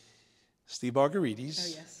Steve Margarides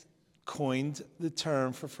Oh, yes. coined the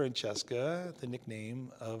term for Francesca, the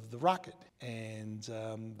nickname of the Rocket. And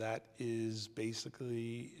that is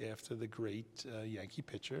basically after the great Yankee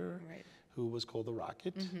pitcher Right. who was called the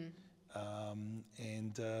Rocket.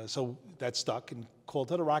 So that stuck and called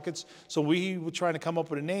her the Rockets. So we were trying to come up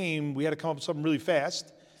with a name. We had to come up with something really fast.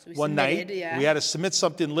 So we One submitted, night, yeah. we had to submit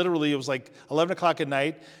something. Literally, it was like 11 o'clock at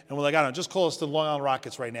night, and we're like, I don't know, just call us the Long Island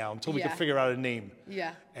Rockets right now until we Yeah. can figure out a name.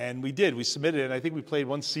 Yeah. And we did. We submitted it, and I think we played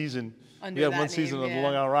one season. Under we had that one season name, of the yeah.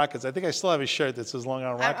 Long Island Rockets. I think I still have a shirt that says Long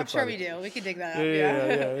Island I'm Rockets. sure on we it. do. We could dig that up.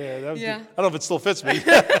 Yeah. That would Yeah. be, I don't know if it still fits me.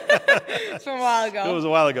 It's from a while ago. It was a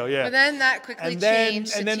while ago, yeah. But then that quickly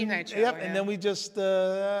changed to Team Nitro. Yep, yeah. and then we just,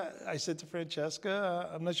 I said to Francesca,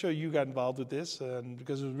 I'm not sure you got involved with this,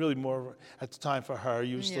 because it was really more at the time for her.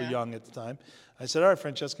 You were still Yeah. young at the time. I said, all right,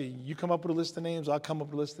 Francesca, you come up with a list of names, I'll come up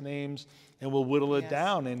with a list of names, and we'll whittle it Yes.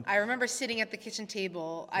 down. And I remember sitting at the kitchen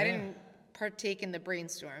table. I didn't partake in the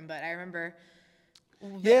brainstorm, but I remember.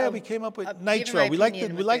 we came up with giving Nitro. my We liked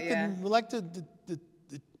opinion the with it, yeah.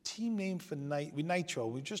 the team name for Nitro.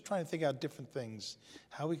 We're just trying to think out different things,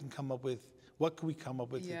 how we can come up with, what can we come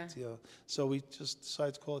up with? Yeah. So we just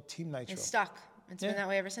decided to call it Team Nitro. It's stuck. It's Yeah. been that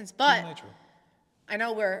way ever since. Team But Nitro. I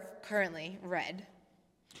know we're currently red.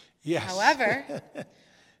 Yes. However,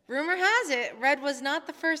 Rumor has it, red was not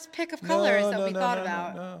the first pick of colors that we thought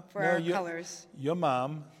about for our colors. Your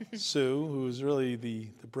mom, Sue, who is really the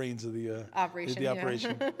brains of the Operation.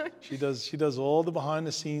 operation. She does all the behind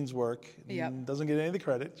the scenes work. Yep. And doesn't get any of the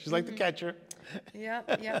credit. She's like the catcher.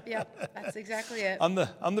 Yep. That's exactly it. I'm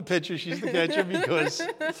the pitcher. She's the catcher because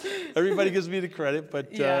everybody gives me the credit, but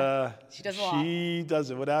she does a lot. She does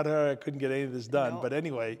it. Without her, I couldn't get any of this done. Nope. But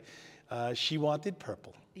anyway, she wanted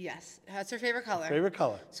purple. Yes, that's her favorite color. Favorite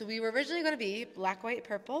color. So we were originally going to be black, white,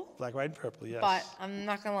 purple. Black, white, and purple, yes. But I'm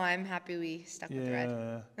not going to lie, I'm happy we stuck with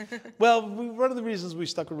red. Well, one of the reasons we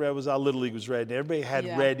stuck with red was our Little League was red. And everybody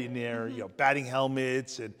had red in their batting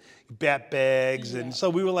helmets and bat bags. And so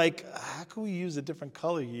we were like, how can we use a different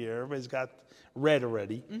color here? Everybody's got red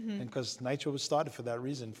already. And because Nitro was started for that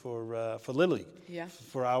reason, for Little League. Yeah.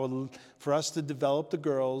 For us to develop the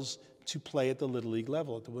girls to play at the Little League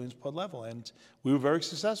level, at the Williamsport level. And we were very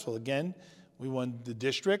successful. Again, we won the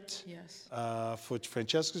district for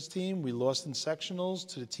Francesca's team. We lost in sectionals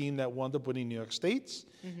to the team that wound up winning New York States.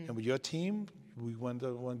 And with your team, we wound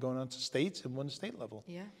up going on to states and won the state level.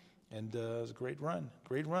 Yeah. And it was a great run.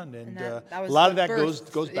 And that a was lot of the that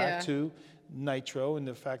birth, goes back to Nitro and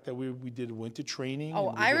the fact that we did winter training. Oh,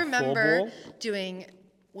 and we I did remember fall ball. doing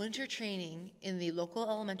winter training in the local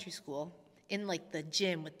elementary school in like the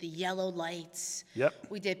gym with the yellow lights. Yep.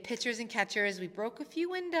 We did pitchers and catchers. We broke a few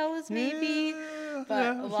windows maybe, but a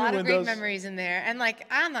a few lot of great windows. memories in there. And like,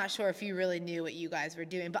 I'm not sure if you really knew what you guys were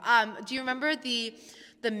doing, but do you remember the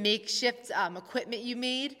makeshift equipment you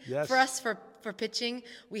made for us for pitching?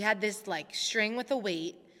 We had this like string with a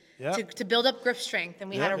weight to build up grip strength, and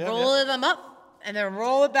we had to roll them up and then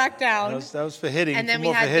roll it back down. That was for hitting. And then we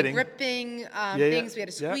had the gripping things. We had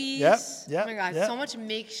to squeeze. Oh my God, so much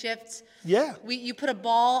makeshift. Yeah. You put a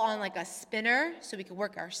ball on like a spinner so we could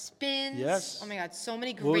work our spins. Yes. Oh my God, so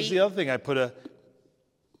many great. What was the other thing? I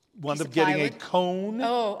wound up getting a cone.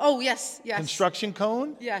 Oh, yes. Construction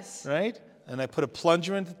cone. Yes. Right? And I put a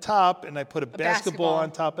plunger in the top, and I put a basketball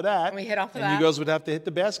on top of that. And we hit off of and that. you girls would have to hit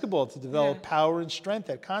the basketball to develop power and strength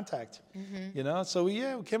at contact. So we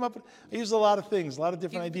came up. I used a lot of things, a lot of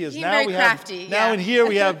different ideas. You're very crafty. Now in here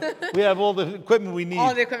we have all the equipment we need.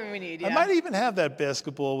 All the equipment we need. Yeah. I might even have that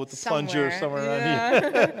basketball with the plunger somewhere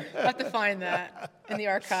around here. I'll have to find that in the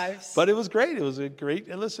archives. But it was great. It was a great.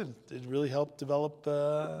 And listen, it really helped develop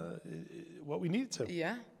what we needed to.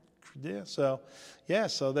 Yeah. So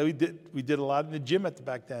that we did a lot in the gym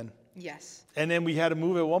back then. Yes. And then we had to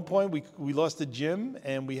move at one point. We lost the gym,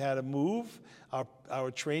 and we had to move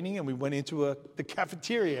our training, and we went into the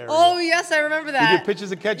cafeteria area. Oh yes, I remember that. We did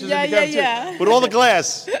pitches and catches in the cafeteria with all the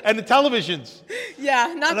glass and the televisions.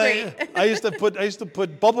 Yeah, not great. I used to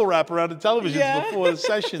put bubble wrap around the televisions before the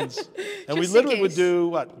sessions, and we literally would do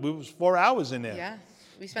what? It was 4 hours in there. Yeah.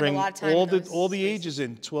 We spent a lot of time all the ages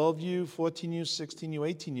in 12U, 14U, 16U,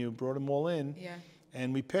 18U, brought them all in. Yeah.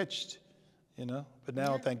 And we pitched, But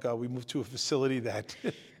now, thank God, we moved to a facility that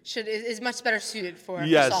is much better suited for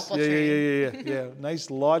softball training. Yeah.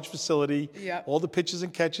 Nice large facility. Yep. All the pitches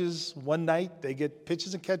and catches. One night they get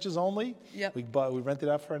pitches and catches only. Yep. We rent it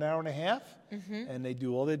out for an hour and a half, and they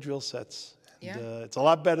do all their drill sets. Yeah. It's a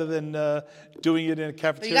lot better than doing it in a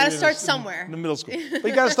cafeteria. But you got to start somewhere. In the middle school. But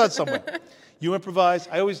you got to start somewhere. You improvise.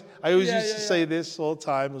 I always used to say this all the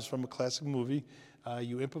time. It was from a classic movie.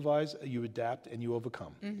 You improvise, you adapt, and you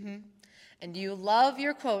overcome. Mm-hmm. And you love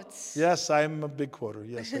your quotes. Yes, I'm a big quoter.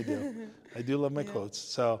 Yes, I do. I do love my quotes.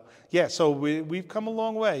 So we've come a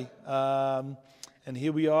long way. And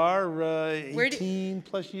here we are, 18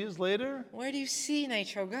 plus years later. Where do you see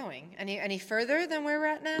Nitro going? Any further than where we're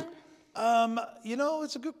at now?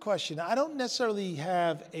 It's a good question. I don't necessarily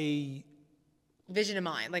have a vision in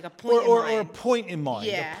mind, like a point or a point in mind.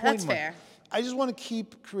 Yeah, that's fair. I just want to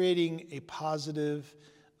keep creating a positive,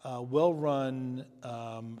 well-run,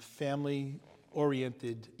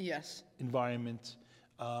 family-oriented environment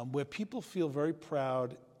where people feel very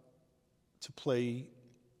proud to play,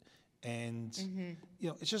 and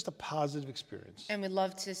it's just a positive experience. And we'd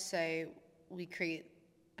love to say we create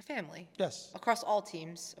a family. Yes. Across all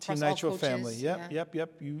teams, across Team Nitro all coaches. family.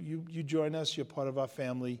 Yep. You join us. You're part of our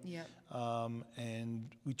family. Yep. And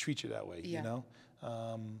we treat you that way.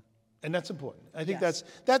 And that's important. I think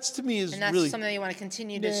that's to me is and that's really something that you want to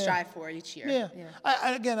continue to strive for each year. Yeah.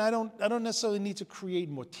 I don't necessarily need to create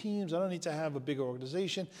more teams. I don't need to have a bigger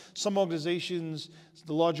organization. Some organizations,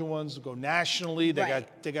 the larger ones, go nationally.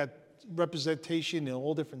 They got representation in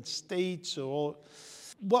all different states.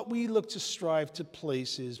 What we look to strive to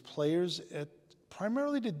place is players at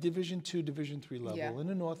primarily the Division II, Division III level Yeah. in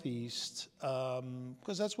the Northeast,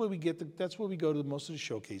 because that's where we that's where we go to most of the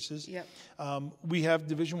showcases. Yep. We have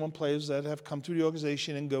Division I players that have come through the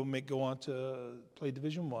organization and go on to play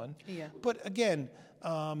Division I. Yeah. But again,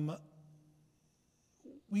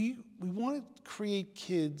 we want to create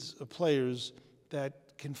kids or players that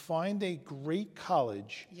can find a great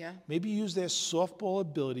college, Yeah. maybe use their softball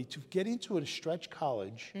ability to get into a stretch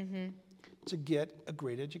college to get a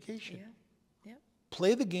great education. Yeah. Yeah.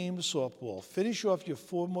 Play the game of softball, finish off your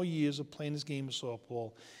 4 more years of playing this game of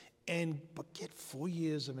softball, but get 4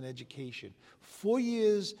 years of an education. 4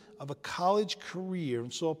 years of a college career in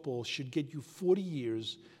softball should get you 40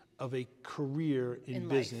 years of a career in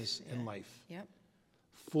business and life. Yep.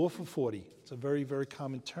 4 for 40. It's a very, very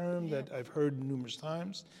common term that I've heard numerous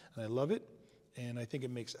times, and I love it, and I think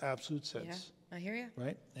it makes absolute sense. Yeah. I hear you.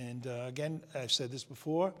 Right? And again, I've said this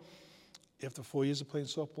before, after 4 years of playing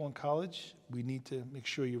softball in college, we need to make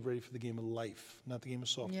sure you're ready for the game of life, not the game of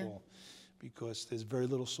softball, because there's very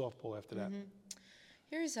little softball after that.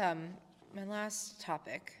 Here's my last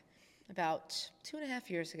topic. About 2.5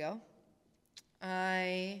 years ago,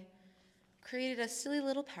 I created a silly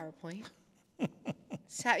little PowerPoint,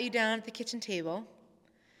 sat you down at the kitchen table,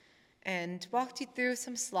 and walked you through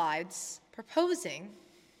some slides proposing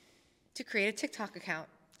to create a TikTok account.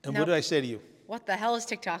 And Now, what did I say to you? what the hell is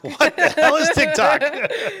TikTok? What the hell is TikTok?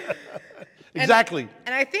 Exactly.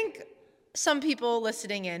 And I think some people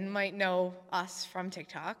listening in might know us from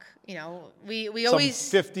TikTok. You know, we Some always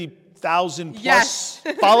 50,000 plus Yes.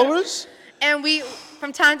 followers. and we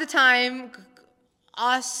from time to time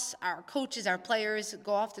us, our coaches, our players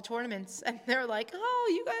go off to tournaments and they're like,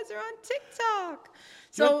 "Oh, you guys are on TikTok."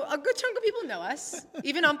 So a good chunk of people know us,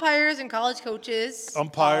 even umpires and college coaches.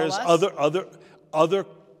 Umpires, follow us. other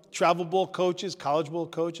travel ball coaches, college ball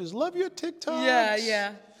coaches, love your TikToks.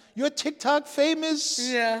 Yeah. You're TikTok famous.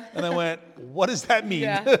 Yeah. And I went, what does that mean?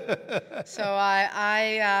 Yeah. So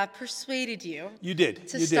I persuaded you. You did.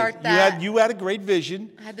 To you start did. that- You had a great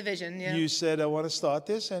vision. I had the vision. Yeah. You said, I want to start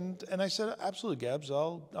this. And I said, absolutely, Gabs.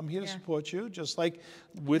 I'm here to Yeah. support you, just like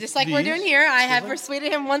with Just like we're doing these. here, I Just have like-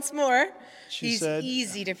 persuaded him once more. She He's said-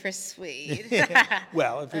 easy to persuade.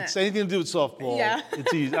 Well, if it's anything to do with softball, Yeah.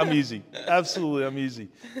 it's easy. I'm easy. Absolutely, I'm easy.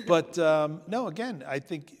 But no, again, I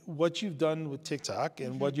think what you've done with TikTok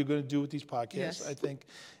and what you're going to do with these podcasts, Yes. I think,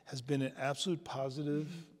 has been an absolute positive.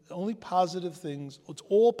 Only positive things. It's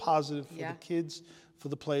all positive for Yeah. the kids, for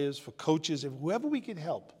the players, for coaches, and whoever we can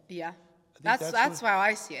help. Yeah, that's that's what- how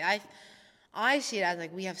I see it. I see it as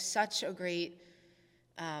like we have such great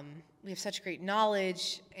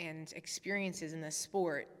knowledge and experiences in this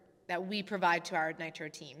sport that we provide to our Nitro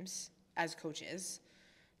teams as coaches.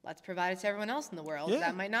 Let's provide it to everyone else in the world Yeah.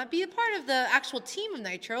 that might not be a part of the actual team of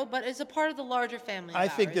Nitro, but is a part of the larger family. I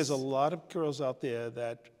of think there's a ours. lot of girls out there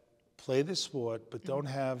that play this sport but don't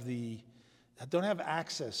have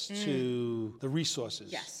access to the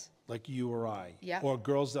resources. Yes. Like you or I. Yep. Or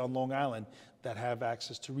girls down Long Island that have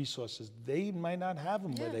access to resources. They might not have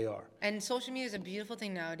them where Yeah. they are. And social media is a beautiful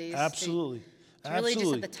thing nowadays. Absolutely. It's really just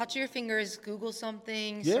Absolutely. at the touch of your fingers, Google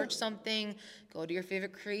something, Yeah. search something, go to your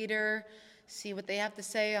favorite creator, see what they have to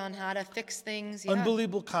say on how to fix things. Yeah.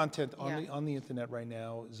 Unbelievable content on Yeah. the internet right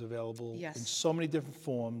now is available Yes. in so many different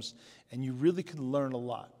forms, and you really can learn a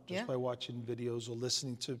lot just Yeah. by watching videos or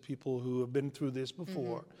listening to people who have been through this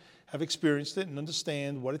before, Mm-hmm. have experienced it, and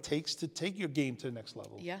understand what it takes to take your game to the next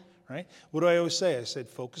level. Yeah. Right? What do I always say? I said,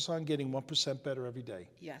 focus on getting 1% better every day,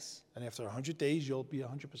 Yes. and after 100 days, you'll be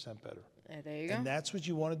 100% better. There you go. And that's what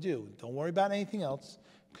you want to do. Don't worry about anything else.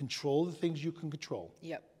 Control the things you can control.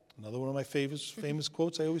 Yep. Another one of my famous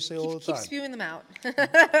quotes I always say all the Keep time. spewing them out.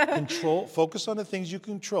 Focus on the things you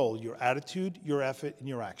control, your attitude, your effort, and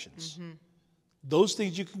your actions. Those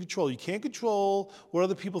things you can control. You can't control what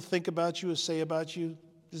other people think about you or say about you.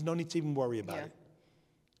 There's no need to even worry about Yeah. it.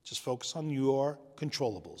 Just focus on your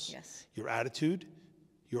controllables. Yes. Your attitude,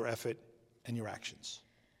 your effort, and your actions.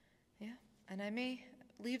 Yeah. And I may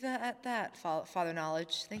leave that at that, Father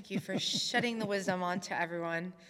Knowledge. Thank you for shedding the wisdom onto everyone.